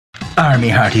Army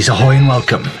hearties, ahoy and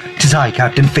welcome. 'Tis I,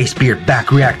 Captain FaceBeard,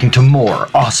 back reacting to more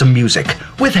awesome music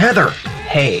with Heather.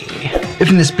 Hey. If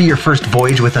this be your first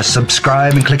voyage with us,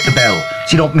 subscribe and click the bell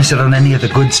so you don't miss it on any of the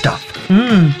good stuff.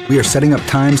 We are setting up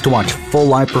times to watch full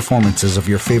live performances of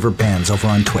your favorite bands over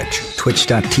on Twitch.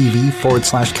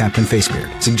 Twitch.tv/Captain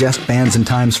FaceBeard. Suggest bands and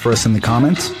times for us in the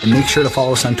comments, and make sure to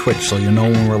follow us on Twitch so you'll know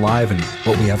when we're live and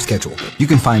what we have scheduled. You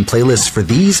can find playlists for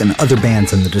these and other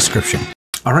bands in the description.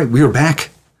 Alright, we are back.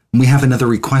 We have another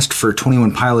request for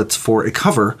 21 Pilots for a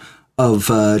cover of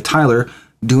Tyler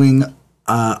doing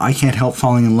I Can't Help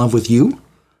Falling in Love with You.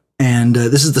 And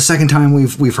this is the second time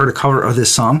we've heard a cover of this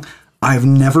song. I've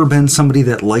never been somebody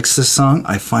that likes this song.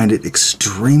 I find it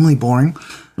extremely boring.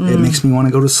 It makes me want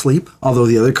to go to sleep. Although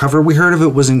the other cover we heard of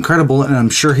it was incredible, and I'm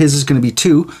sure his is going to be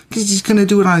too, because he's going to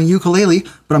do it on a ukulele,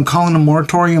 but I'm calling a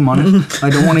moratorium on it. I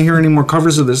don't want to hear any more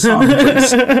covers of this song,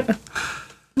 please.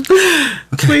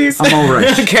 Okay, please. I'm all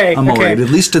right. Okay, I'm all right. At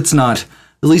least it's not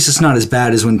as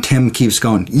bad as when Tim keeps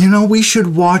going, you know, we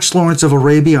should watch Lawrence of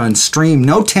Arabia on stream.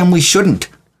 No, Tim, we shouldn't.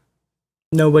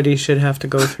 Nobody should have to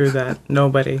go through that.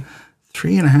 Nobody.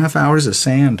 3.5 hours of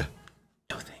sand.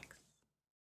 No thanks.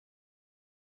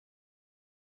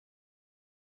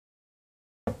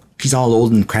 He's all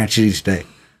old and crotchety today.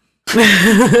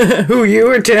 Who, you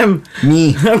or Tim?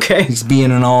 Me. Okay. He's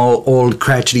being an all old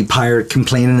crotchety pirate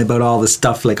complaining about all the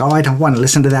stuff like, oh, I don't want to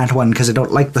listen to that one because I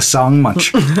don't like the song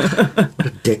much. What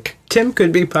a dick. Tim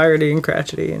could be piratey and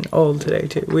crotchety and old today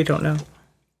too. We don't know.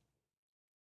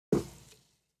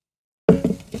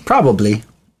 Probably.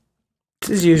 It's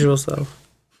his usual self.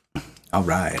 All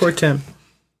right. Poor Tim.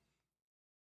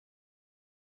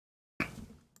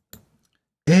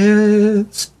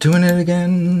 It's doing it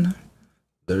again.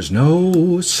 There's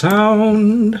no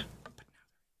sound.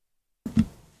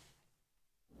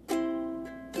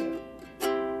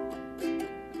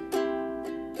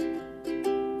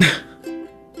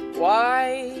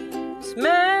 Wise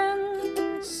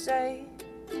men say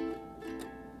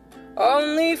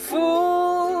only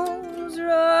fools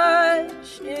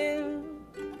rush in,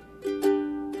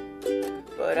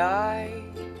 but I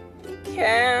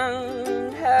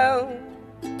can't help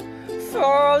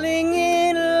falling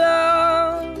in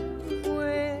love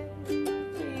with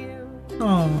you.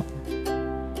 Oh.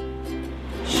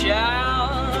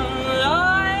 Shall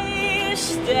I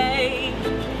stay?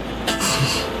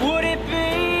 Would it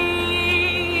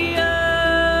be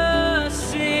a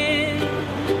sin?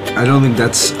 I don't think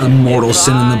that's a mortal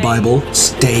sin in the Bible.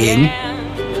 Staying.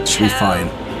 Should be fine.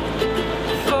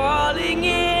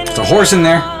 There's a horse in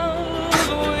there.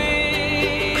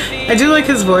 I do like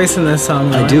his voice in this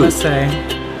song, though, I do. must say.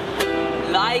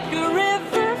 Like a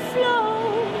river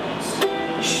flows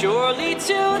surely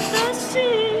to the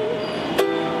sea,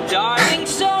 darling,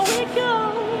 so it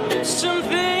goes. Some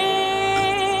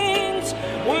things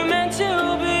were meant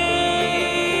to be.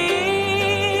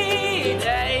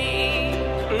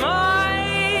 Take my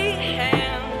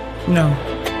hand. No.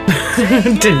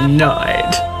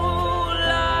 Denied.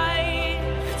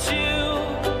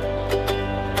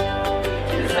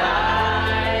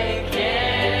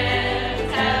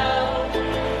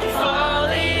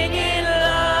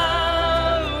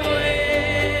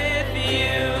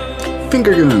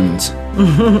 Finger guns.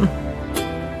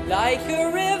 Like a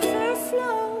river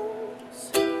flows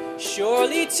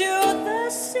surely to the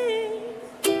sea,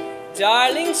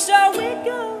 darling, so it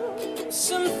goes.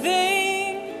 Some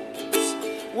things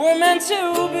were meant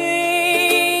to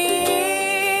be.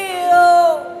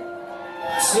 Oh,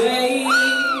 take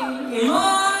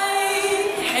my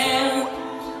hand,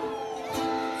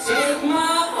 take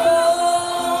my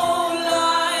whole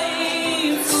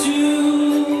life too.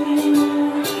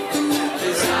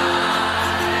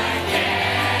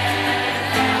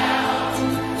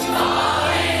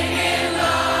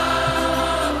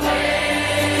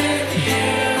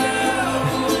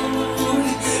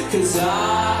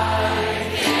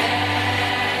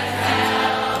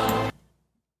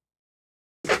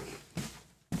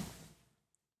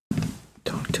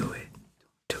 Don't do it.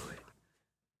 Don't do it.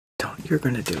 Don't. You're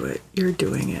gonna do it. You're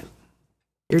doing it.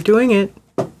 You're doing it.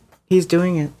 He's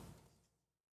doing it.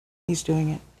 He's doing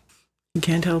it. You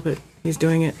can't help it. He's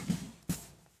doing it.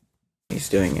 He's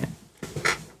doing it.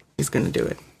 He's gonna do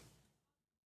it.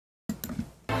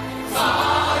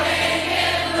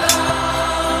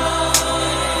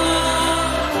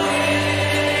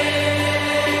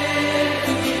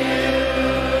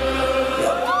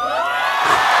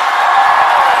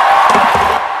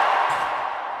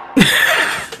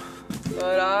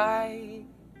 But I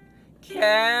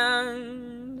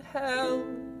can't help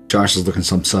Josh is looking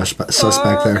some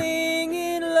suspect there. falling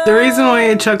in love The reason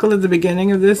why I chuckled at the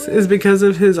beginning of this is because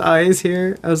of his eyes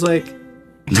here. I was like,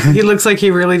 he looks like he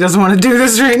really doesn't want to do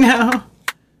this right now.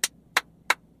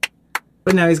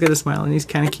 But now he's got a smile and he's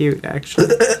kind of cute,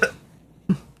 actually.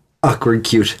 Awkward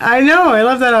cute. I know. I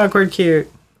love that awkward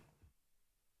cute.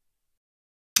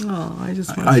 Oh, I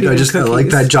just want to I like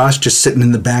that Josh just sitting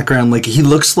in the background. Like, he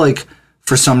looks like,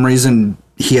 for some reason,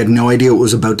 he had no idea what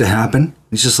was about to happen.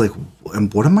 He's just like,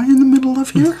 what am I in the middle of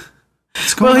here?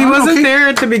 Well, he wasn't there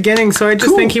at the beginning, so I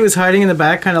just think he was hiding in the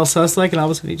back, kind of sus-like, and all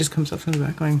of a sudden he just comes up from the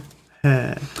back going,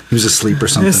 He was asleep or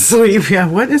something. Asleep, yeah.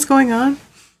 What is going on?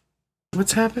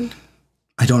 What's happened?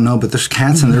 I don't know, but there's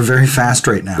cats and they're very fast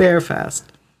right now. They're fast.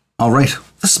 All right.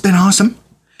 This has been awesome.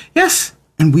 Yes.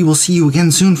 And we will see you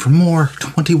again soon for more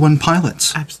 21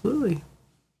 Pilots. Absolutely.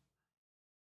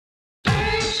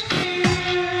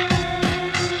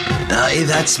 Aye,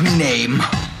 that's me name.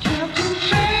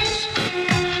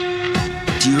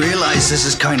 Do you realize this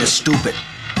is kind of stupid?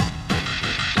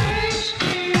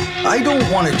 I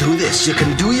don't want to do this. You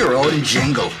can do your own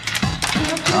jingle.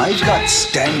 I've got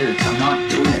standards. I'm not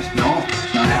doing it. No.